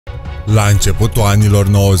La începutul anilor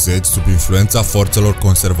 90, sub influența forțelor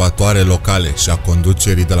conservatoare locale și a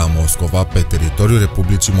conducerii de la Moscova, pe teritoriul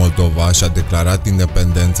Republicii Moldova și-a declarat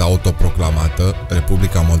independența autoproclamată,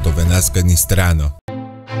 Republica Moldovenească nistreană.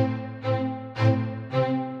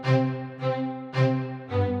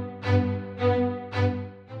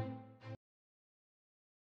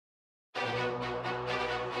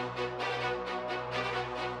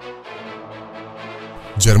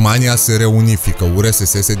 Germania se reunifică, URSS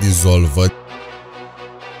se dizolvă,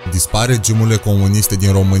 dispar regimurile comuniste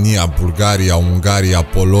din România, Bulgaria, Ungaria,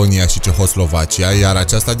 Polonia și Cehoslovacia, iar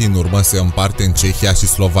aceasta din urmă se împarte în Cehia și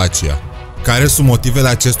Slovacia. Care sunt motivele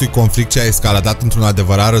acestui conflict ce a escaladat într-un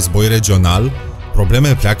adevărat război regional?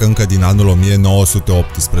 Problemele pleacă încă din anul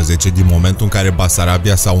 1918, din momentul în care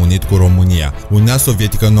Basarabia s-a unit cu România. Uniunea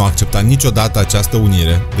Sovietică nu a acceptat niciodată această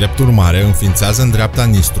unire, drept urmare înființează în dreapta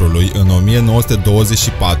Nistrului, în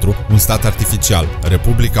 1924, un stat artificial,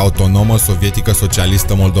 Republica Autonomă Sovietică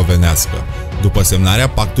Socialistă Moldovenească. După semnarea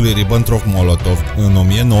pactului Ribbentrop-Molotov, în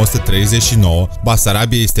 1939,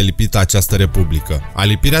 Basarabia este lipită această republică.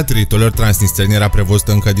 Alipirea teritoriilor transnistrene era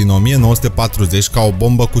prevăzută încă din 1940 ca o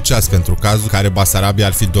bombă cu ceas pentru cazul care Basarabia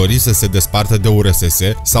ar fi dorit să se despartă de URSS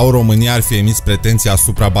sau România ar fi emis pretenții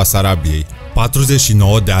asupra Basarabiei.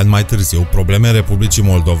 49 de ani mai târziu, problemele Republicii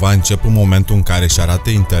Moldova încep în momentul în care își arată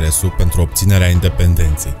interesul pentru obținerea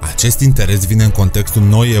independenței. Acest interes vine în contextul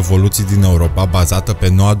noii evoluții din Europa bazată pe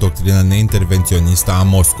noua doctrină neintervenționistă a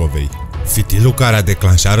Moscovei. Fitilul care a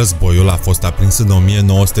declanșat războiul a fost aprins în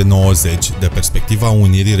 1990 de perspectiva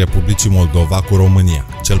unirii Republicii Moldova cu România,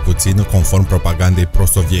 cel puțin conform propagandei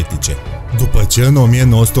pro-sovietice. După ce în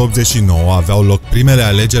 1989 aveau loc primele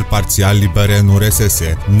alegeri parțial libere în URSS,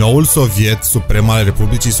 noul Soviet Suprem al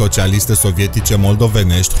Republicii Socialiste Sovietice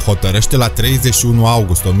Moldovenești hotărăște la 31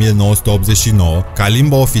 august 1989 ca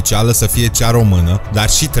limba oficială să fie cea română, dar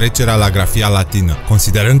și trecerea la grafia latină.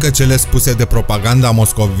 Considerând că cele spuse de propaganda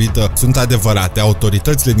moscovită sunt adevărate,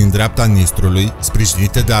 autoritățile din dreapta Nistrului,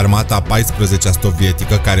 sprijinite de armata a 14-a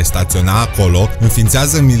sovietică care staționa acolo,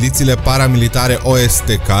 înființează milițiile paramilitare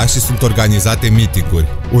OSTK și sunt organizate mitinguri.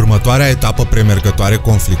 Următoarea etapă premergătoare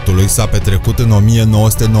conflictului s-a petrecut în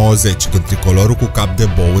 1990, când tricolorul cu cap de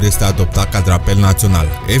bouri este adoptat ca drapel național.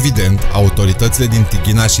 Evident, autoritățile din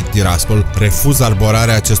Tighina și Tiraspol refuză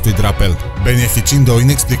arborarea acestui drapel. Beneficiind de o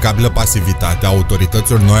inexplicabilă pasivitate a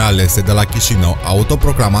autorităților noi alese de la Chișinău,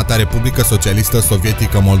 autoproclamata Republică Socialistă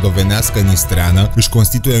Sovietică Moldovenească nistreană își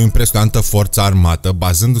constituie o impresionantă forță armată,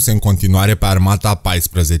 bazându-se în continuare pe armata a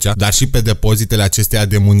 14-a, dar și pe depozitele acesteia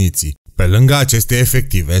de muniții. Pe lângă aceste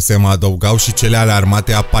efective se mai adăugau și cele ale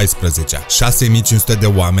armatei a 14-a, 6500 de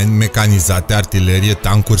oameni, mecanizate, artilerie,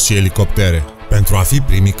 tancuri și elicoptere. Pentru a fi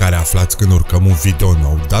primii care aflați când urcăm un video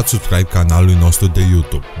nou, dați subscribe canalului nostru de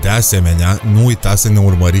YouTube. De asemenea, nu uitați să ne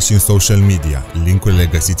urmăriți și în social media, linkurile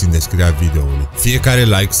găsiți în descrierea videoului. Fiecare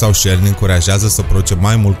like sau share ne încurajează să producem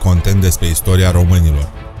mai mult content despre istoria românilor.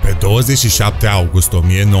 Pe 27 august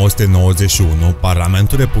 1991,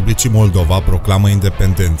 Parlamentul Republicii Moldova proclamă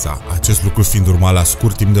independența, acest lucru fiind urmat la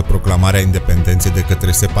scurt timp de proclamarea independenței de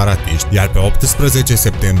către separatiști, iar pe 18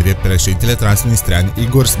 septembrie, președintele transnistrian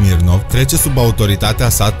Igor Smirnov trece sub autoritatea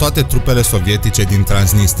sa toate trupele sovietice din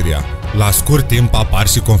Transnistria. La scurt timp apar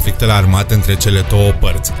și conflictele armate între cele două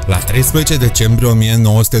părți. La 13 decembrie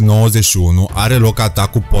 1991 are loc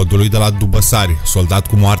atacul podului de la Dubăsari, soldat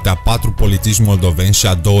cu moartea 4 polițiști moldoveni și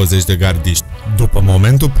a 20 de gardiști. După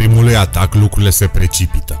momentul primului atac, lucrurile se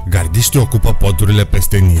precipită. Gardiștii ocupă podurile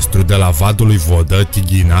peste Nistru, de la Vadul lui Vodă,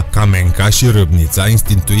 Tighina, Camenca și Râbnița,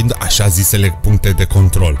 instituind așa zisele puncte de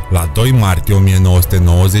control. La 2 martie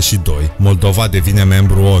 1992, Moldova devine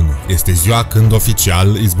membru ONU. Este ziua când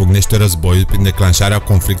oficial izbucnește războiul prin declanșarea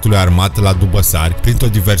conflictului armat la Dubăsari, printr-o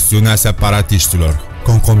diversiune a separatiștilor.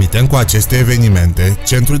 Concomitent cu aceste evenimente,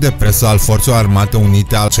 Centrul de Presă al Forțelor Armate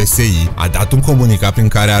Unite al CSI a dat un comunicat prin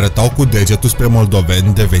care arătau cu degetul spre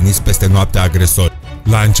moldoveni deveniți peste noapte agresori.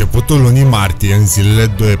 La începutul lunii martie, în zilele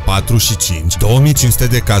de 4 și 5, 2500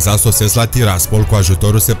 de cazați sosesc la Tiraspol cu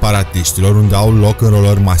ajutorul separatiștilor, unde au loc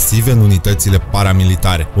înrolări masive în unitățile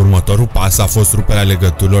paramilitare. Următorul pas a fost ruperea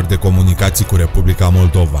legăturilor de comunicații cu Republica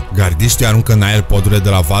Moldova. Gardiștii aruncă în aer podurile de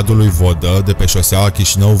la Vadul lui Vodă, de pe șoseaua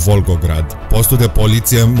Chișinău-Volgograd. Postul de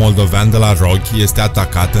poliție moldovean de la Rochi este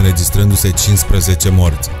atacat, înregistrându-se 15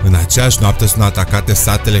 morți. În aceeași noapte sunt atacate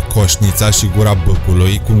satele Coșnița și Gura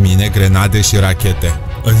Bâcului cu mine, grenade și rachete.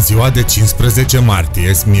 În ziua de 15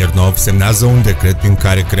 martie, Smirnov semnează un decret prin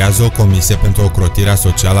care creează o comisie pentru ocrotirea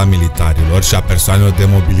socială a militarilor și a persoanelor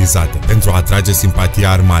demobilizate, pentru a atrage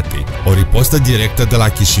simpatia armatei. O ripostă directă de la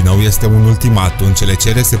Chișinău este un ultimatum ce le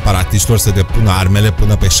cere separatiștilor să depună armele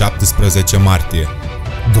până pe 17 martie.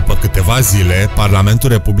 După câteva zile, Parlamentul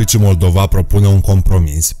Republicii Moldova propune un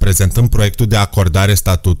compromis, prezentând proiectul de acordare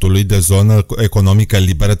statutului de zonă economică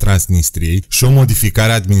liberă Transnistriei și o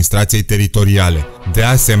modificare a administrației teritoriale. De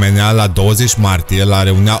asemenea, la 20 martie, la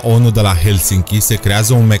reuniunea ONU de la Helsinki, se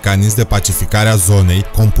creează un mecanism de pacificare a zonei,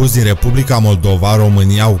 compus din Republica Moldova,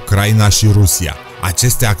 România, Ucraina și Rusia.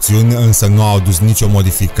 Aceste acțiuni însă nu au adus nicio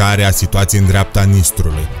modificare a situației în dreapta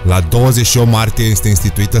Nistrului. La 28 martie este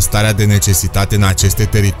instituită starea de necesitate în aceste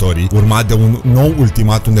teritorii, urmat de un nou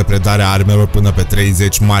ultimatum de predare a armelor până pe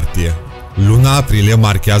 30 martie. Luna aprilie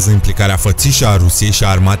marchează implicarea fățișă a Rusiei și a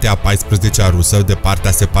armatei a 14-a rusă de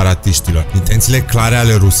partea separatiștilor. Intențiile clare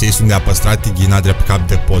ale Rusiei sunt de a păstra Tighina drept cap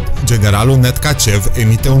de pod. Generalul Netcacev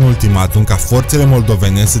emite un ultimatum ca forțele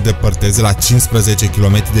moldovene să depărteze la 15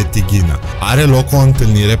 km de Tighina. Are loc o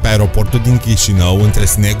întâlnire pe aeroportul din Chișinău între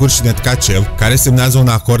Snegur și Netcacev, care semnează un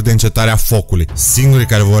acord de încetare a focului. Singurii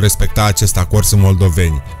care vor respecta acest acord sunt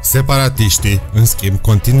moldovenii. Separatiștii, în schimb,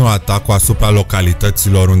 continuă atacul asupra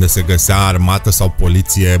localităților unde se găsea armată sau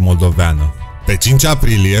poliție moldoveană. Pe 5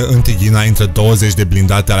 aprilie, în Tighina intră 20 de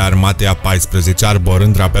blindate ale armatei a 14,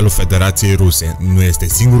 arborând drapelul Federației Ruse. Nu este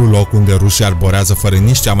singurul loc unde rușii arborează fără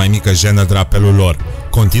nici cea mai mică jenă drapelul lor.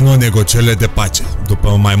 Continuă negocierile de pace.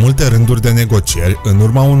 După mai multe rânduri de negocieri, în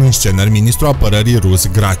urma unui înscenări, ministrul apărării rus,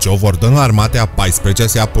 Graciov, ordonă armatei a 14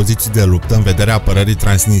 să ia poziții de luptă în vederea apărării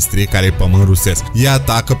Transnistriei, care e pământ rusesc. Ei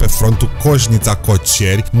atacă pe frontul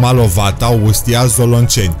Coșnița-Cocieri, Malovata, Ustia,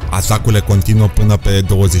 Zolonceni. Atacurile continuă până pe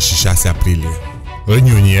 26 aprilie. În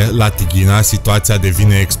iunie, la Tighina, situația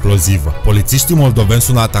devine explozivă. Polițiștii moldoveni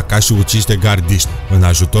sunt atacați și uciși de gardiști. În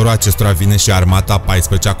ajutorul acestora vine și armata a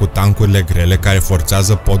 14-a cu tancurile grele care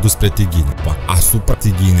forțează podul spre Tighina. Asupra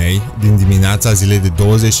Tighinei, din dimineața zilei de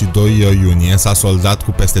 22 iunie, s-a soldat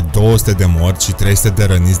cu peste 200 de morți și 300 de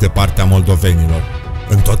răniți de partea moldovenilor.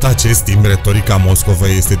 În tot acest timp, retorica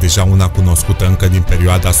Moscovei este deja una cunoscută încă din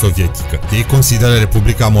perioada sovietică. Ei consideră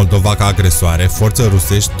Republica Moldova ca agresoare, forțe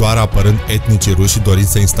rusești doar apărând etnicii ruși și dorind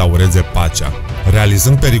să instaureze pacea.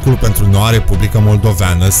 Realizând pericolul pentru noua Republică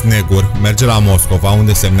Moldoveană, Snegur merge la Moscova,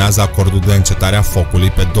 unde semnează acordul de încetare a focului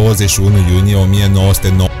pe 21 iunie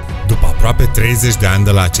 1909. După aproape 30 de ani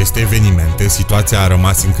de la aceste evenimente, situația a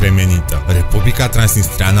rămas încremenită. Republica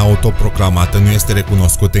Transnistriană autoproclamată nu este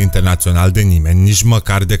recunoscută internațional de nimeni, nici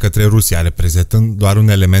măcar de către Rusia, reprezentând doar un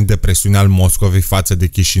element de presiune al Moscovei față de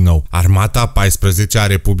Chișinău. Armata a 14 a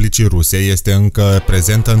Republicii Ruse este încă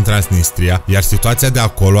prezentă în Transnistria, iar situația de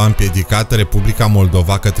acolo a împiedicat Republica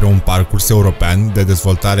Moldova către un parcurs european de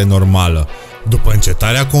dezvoltare normală. După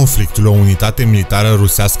încetarea conflictului, o unitate militară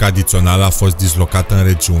rusească adițională a fost dislocată în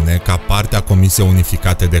regiune ca parte a Comisiei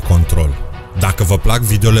Unificate de Control. Dacă vă plac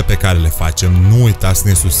videole pe care le facem, nu uitați să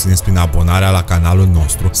ne susțineți prin abonarea la canalul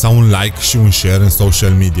nostru sau un like și un share în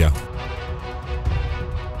social media.